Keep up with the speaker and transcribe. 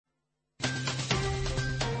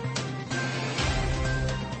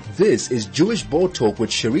This is Jewish Board Talk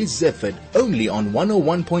with Sharice Zeffert, only on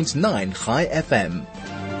 101.9 Chai FM.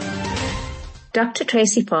 Dr.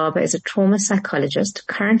 Tracey Farber is a trauma psychologist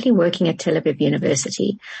currently working at Tel Aviv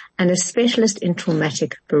University and a specialist in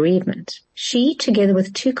traumatic bereavement. She, together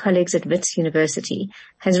with two colleagues at Wits University,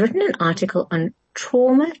 has written an article on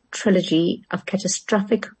trauma trilogy of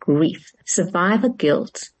catastrophic grief, survivor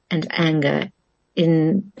guilt, and anger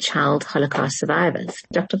in child Holocaust survivors.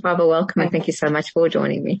 Dr. Farber, welcome, and thank you so much for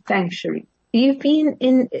joining me. Thanks, Sharice. You've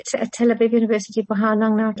been at Tel Aviv University for how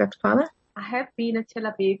long now, Dr. Farber? I have been at Tel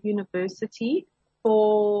Aviv University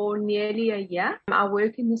for nearly a year. I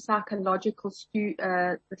work in the psychological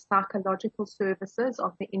services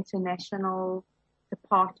of the international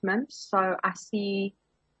department. So I see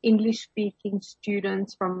English-speaking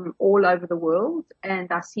students from all over the world,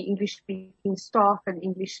 and I see English-speaking staff and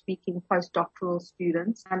English-speaking postdoctoral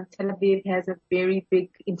students. Tel Aviv has a very big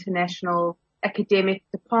international academic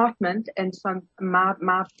department, and so my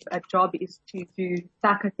job is to do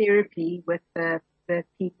psychotherapy with the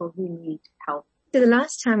people who need help. So the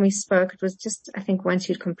last time we spoke, it was just, I think, once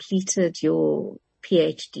you'd completed your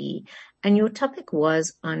PhD, and your topic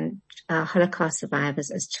was on Holocaust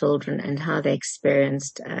survivors as children and how they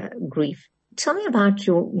experienced grief. Tell me about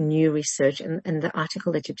your new research and the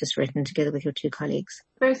article that you've just written together with your two colleagues.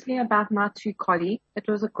 Firstly, about my two colleagues. It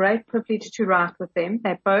was a great privilege to write with them.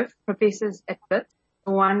 They're both professors at Wits.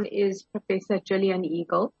 One is Professor Gillian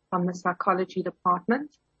Eagle from the psychology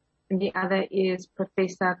department, and the other is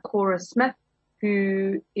Professor Cora Smith,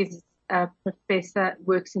 who is a professor,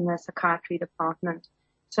 works in the psychiatry department.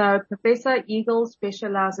 So Professor Eagle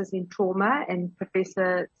specializes in trauma and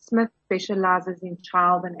Professor Smith specializes in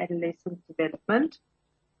child and adolescent development.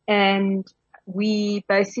 And we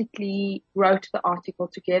basically wrote the article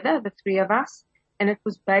together, the three of us, and it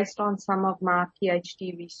was based on some of my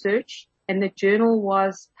PhD research. And the journal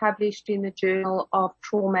was published in the Journal of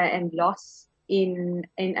Trauma and Loss in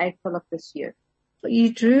April of this year.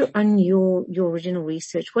 You drew on your original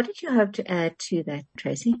research. What did you hope to add to that,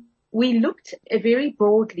 Tracey? We looked very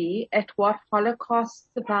broadly at what Holocaust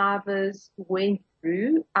survivors went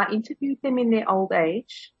through. I interviewed them in their old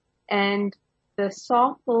age, and the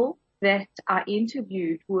sample that I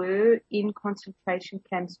interviewed were in concentration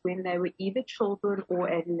camps when they were either children or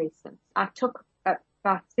adolescents. I took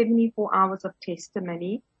about 74 hours of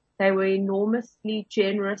testimony. They were enormously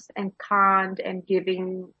generous and kind and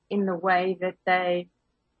giving in the way that they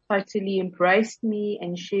totally embraced me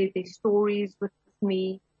and shared their stories with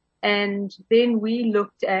me. And then we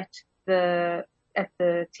looked at the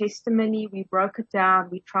testimony, we broke it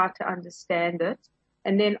down, we tried to understand it.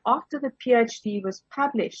 And then after the PhD was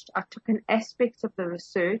published, I took an aspect of the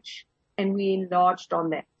research and we enlarged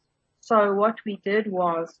on that. So what we did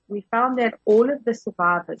was we found that all of the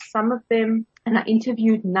survivors, some of them, and I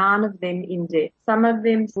interviewed 9 of them in depth. Some of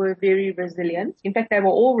them were very resilient. In fact, they were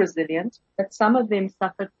all resilient, but some of them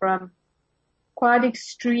suffered from quite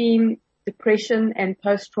extreme depression and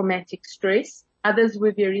post-traumatic stress. Others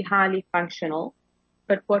were very highly functional.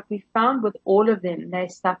 But what we found with all of them, they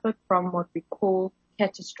suffered from what we call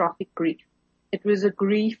catastrophic grief. It was a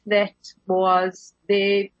grief that was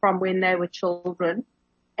there from when they were children.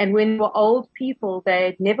 And when they were old people, they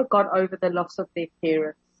had never got over the loss of their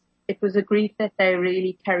parents. It was a grief that they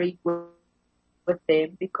really carried with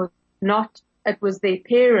them because it was their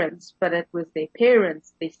parents, but it was their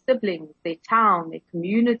parents, their siblings, their town, their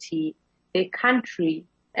community, their country.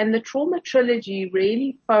 And the trauma trilogy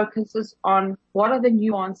really focuses on what are the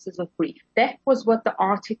nuances of grief. That was what the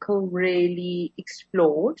article really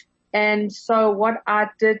explored. And so what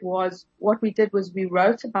we did was we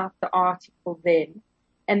wrote about the article then.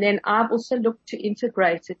 And then I've also looked to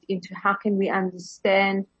integrate it into how can we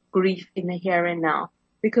understand grief in the here and now.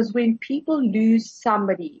 Because when people lose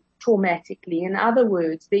somebody traumatically, in other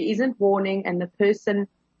words, there isn't warning and the person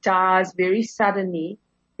dies very suddenly,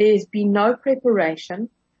 there's been no preparation.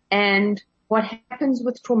 And what happens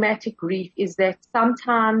with traumatic grief is that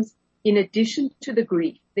sometimes in addition to the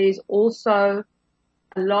grief, there's also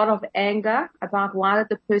a lot of anger about why did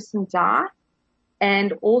the person die.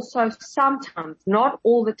 And also sometimes, not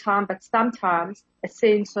all the time, but sometimes a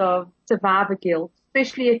sense of survivor guilt,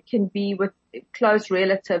 especially it can be with close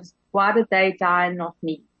relatives. Why did they die and not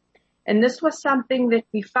me? And this was something that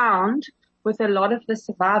we found with a lot of the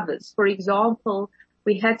survivors. For example,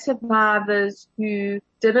 we had survivors who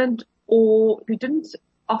didn't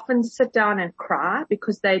often sit down and cry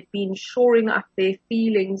because they'd been shoring up their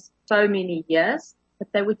feelings so many years.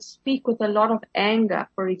 But they would speak with a lot of anger,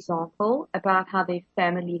 for example, about how their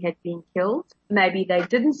family had been killed. Maybe they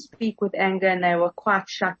didn't speak with anger and they were quite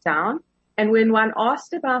shut down. And when one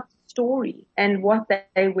asked about the story and what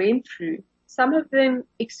they went through. Some of them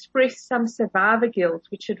expressed some survivor guilt,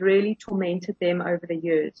 which had really tormented them over the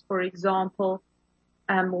years. For example,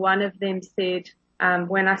 one of them said,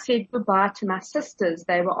 when I said goodbye to my sisters,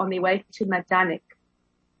 they were on their way to Madanik,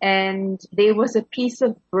 and there was a piece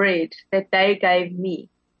of bread that they gave me.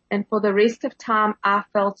 And for the rest of time, I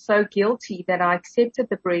felt so guilty that I accepted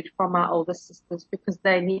the bread from my older sisters because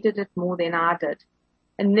they needed it more than I did.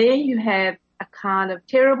 And there you have a kind of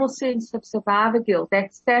terrible sense of survivor guilt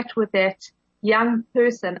that sat with that young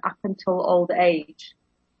person up until old age.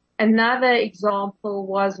 Another example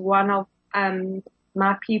was one of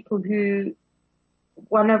my people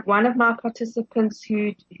one of my participants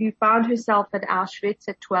who found herself at Auschwitz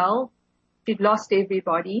at 12. She'd lost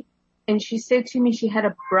everybody. And she said to me she had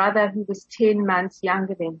a brother who was 10 months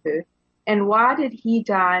younger than her. And why did he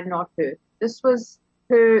die and not her? This was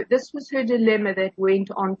her dilemma that went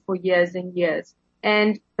on for years and years.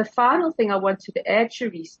 And the final thing I wanted to add,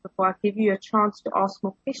 Charisse, before I give you a chance to ask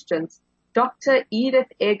more questions, Dr.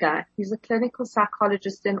 Edith Egger, who's a clinical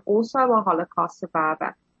psychologist and also a Holocaust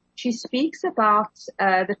survivor, she speaks about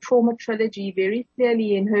the trauma trilogy very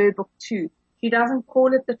clearly in her book too. She doesn't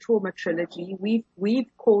call it the trauma trilogy.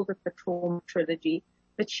 We've called it the trauma trilogy,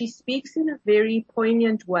 but she speaks in a very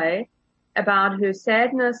poignant way about her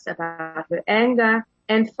sadness, about her anger,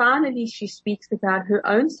 and finally she speaks about her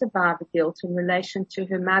own survivor guilt in relation to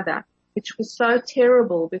her mother, which was so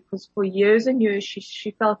terrible because for years and years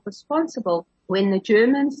she felt responsible when the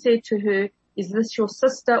Germans said to her, "Is this your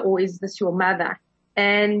sister or is this your mother?"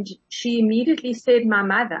 And she immediately said, "My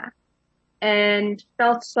mother," and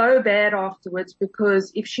felt so bad afterwards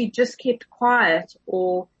because if she just kept quiet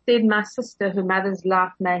or said "my sister," her mother's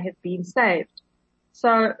life may have been saved.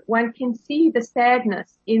 So one can see the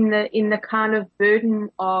sadness in the kind of burden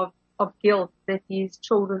of guilt that these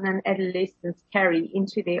children and adolescents carry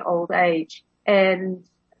into their old age. And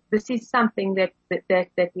this is something that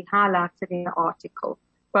we highlighted in the article,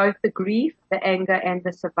 both the grief, the anger, and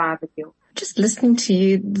the survivor guilt. Just listening to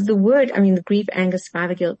you, the grief, anger,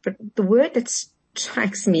 survivor guilt, but the word that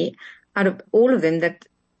strikes me out of all of them that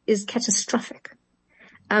is catastrophic.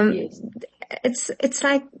 Yes. It's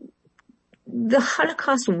like the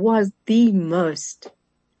Holocaust was the most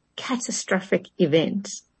catastrophic event.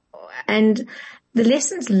 And the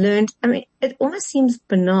lessons learned, it almost seems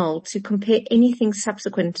banal to compare anything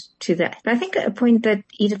subsequent to that. But I think a point that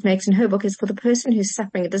Edith makes in her book is for the person who's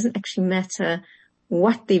suffering, it doesn't actually matter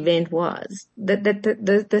what the event was,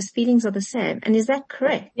 those feelings are the same. And is that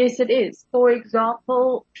correct? Yes, it is. For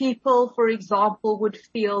example, people, would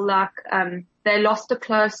feel like they lost a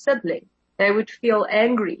close sibling. They would feel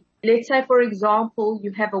angry. Let's say, for example,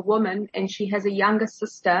 you have a woman and she has a younger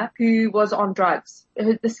sister who was on drugs.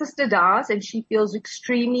 The sister dies and she feels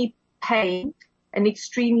extremely pained and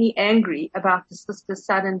extremely angry about the sister's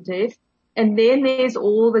sudden death. And then there's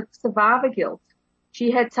all the survivor guilt.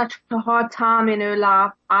 She had such a hard time in her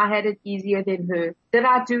life. I had it easier than her. Did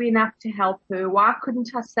I do enough to help her? Why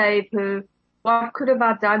couldn't I save her? What could have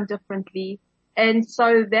I done differently? And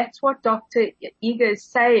so that's what Dr. Eger is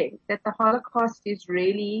saying, that the Holocaust is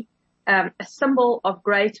really a symbol of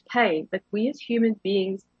great pain. But we as human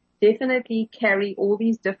beings definitely carry all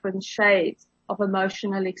these different shades of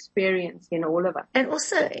emotional experience in all of us. And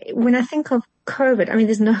also, when I think of COVID,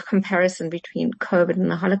 there's no comparison between COVID and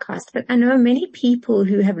the Holocaust, but I know many people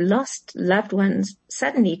who have lost loved ones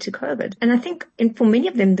suddenly to COVID. And I think for many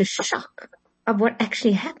of them, the shock of what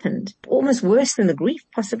actually happened, almost worse than the grief,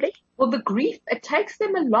 possibly. Well, the grief, it takes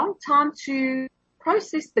them a long time to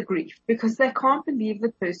process the grief because they can't believe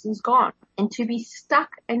the person's gone. And to be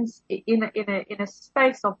stuck in a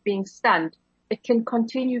space of being stunned, it can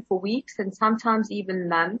continue for weeks and sometimes even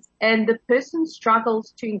months. And the person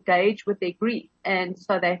struggles to engage with their grief. And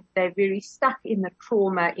so they're very stuck in the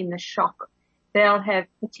trauma, in the shock. They'll have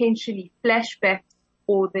potentially flashbacks,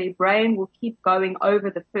 or their brain will keep going over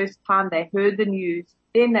the first time they heard the news.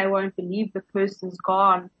 Then they won't believe the person's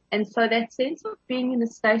gone. And so that sense of being in a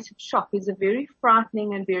state of shock is a very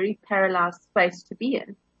frightening and very paralyzed space to be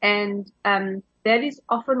in. And that is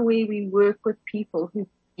often where we work with people who've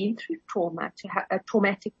been through trauma, a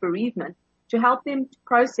traumatic bereavement, to help them to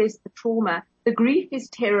process the trauma. The grief is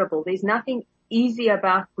terrible. There's nothing easy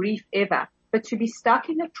about grief ever. But to be stuck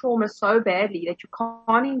in the trauma so badly that you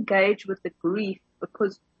can't engage with the grief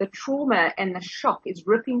because the trauma and the shock is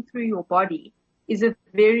ripping through your body is a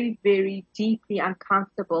very, very deeply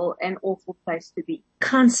uncomfortable and awful place to be.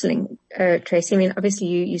 Counseling, Tracey, obviously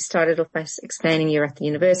you started off by explaining you're at the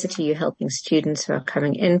university, you're helping students who are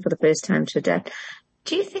coming in for the first time to adapt.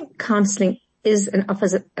 Do you think counseling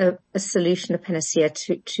offers a solution, a panacea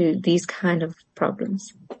to these kind of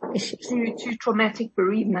problems? to traumatic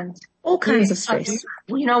bereavement. All kinds of stress.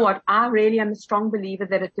 You know what? I really am a strong believer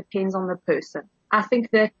that it depends on the person. I think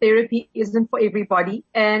that therapy isn't for everybody.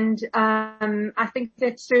 And I think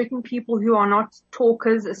that certain people who are not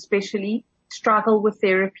talkers especially struggle with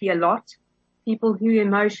therapy a lot. People who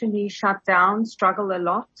emotionally shut down struggle a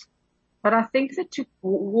lot. But I think that to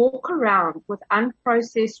walk around with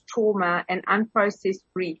unprocessed trauma and unprocessed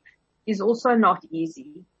grief is also not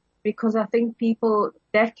easy, because I think people,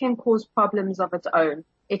 that can cause problems of its own.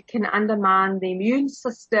 It can undermine the immune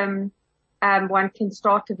system. One can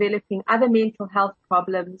start developing other mental health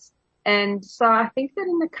problems. And so I think that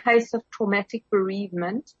in the case of traumatic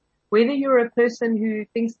bereavement, whether you're a person who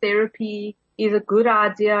thinks therapy is a good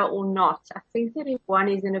idea or not, I think that if one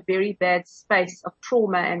is in a very bad space of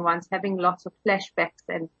trauma and one's having lots of flashbacks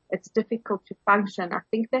and it's difficult to function, I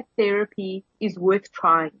think that therapy is worth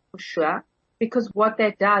trying for sure, because what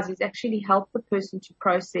that does is actually help the person to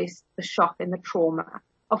process the shock and the trauma.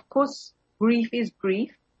 Of course, grief is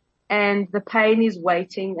grief and the pain is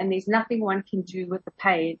waiting, and there's nothing one can do with the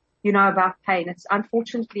pain, about pain. It's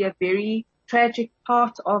unfortunately a very tragic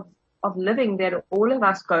part of living that all of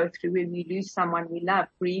us go through when we lose someone we love.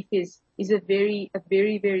 Grief is a very,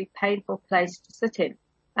 very painful place to sit in.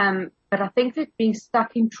 But I think that being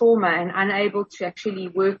stuck in trauma and unable to actually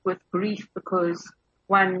work with grief because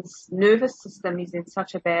one's nervous system is in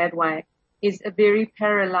such a bad way is a very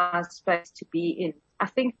paralyzed space to be in. I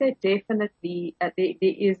think that definitely there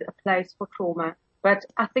is a place for trauma, but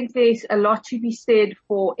I think there's a lot to be said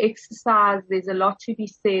for exercise. There's a lot to be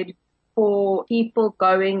said for people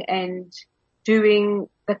going and doing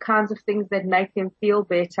the kinds of things that make them feel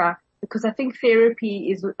better, because I think therapy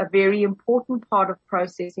is a very important part of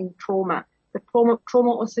processing trauma. The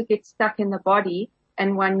trauma also gets stuck in the body,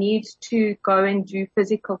 and one needs to go and do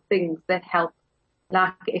physical things that help,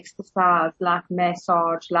 like exercise, like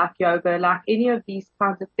massage, like yoga, like any of these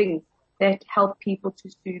kinds of things that help people to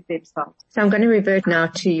soothe themselves. So I'm going to revert now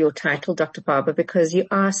to your title, Dr. Farber, because you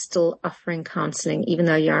are still offering counseling, even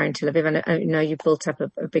though you are in Tel Aviv. And I know you built up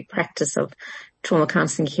a big practice of trauma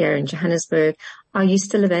counseling here in Johannesburg. Are you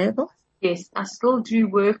still available? Yes, I still do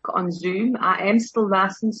work on Zoom. I am still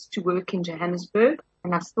licensed to work in Johannesburg,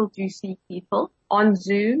 and I still do see people on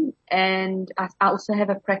Zoom. And I also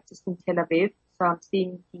have a practice in Tel Aviv, so I'm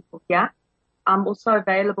seeing people here. I'm also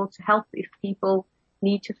available to help if people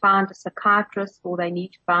need to find a psychiatrist or they need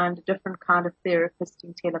to find a different kind of therapist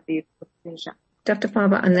in Tel Aviv with pleasure. Dr.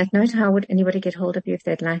 Farber, on that note, how would anybody get hold of you if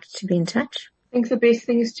they'd like to be in touch? I think the best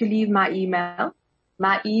thing is to leave my email.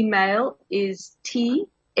 My email is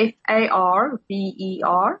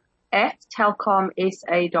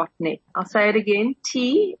tfarber@telcomsa.net. I'll say it again,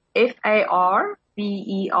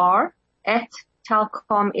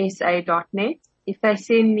 tfarber@telcomsa.net. If they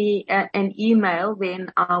send me an email,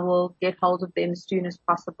 then I will get hold of them as soon as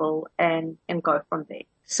possible and go from there.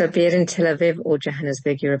 So be it in Tel Aviv or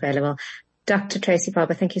Johannesburg, you're available. Dr. Tracey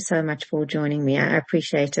Farber, thank you so much for joining me. I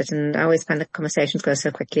appreciate it, and I always find the conversations go so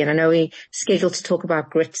quickly. And I know we're scheduled to talk about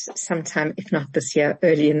grit sometime, if not this year,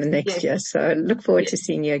 early in the next year. So look forward to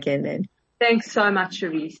seeing you again then. Thanks so much,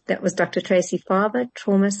 Cherise. That was Dr. Tracey Farber,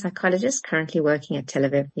 trauma psychologist, currently working at Tel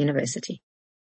Aviv University.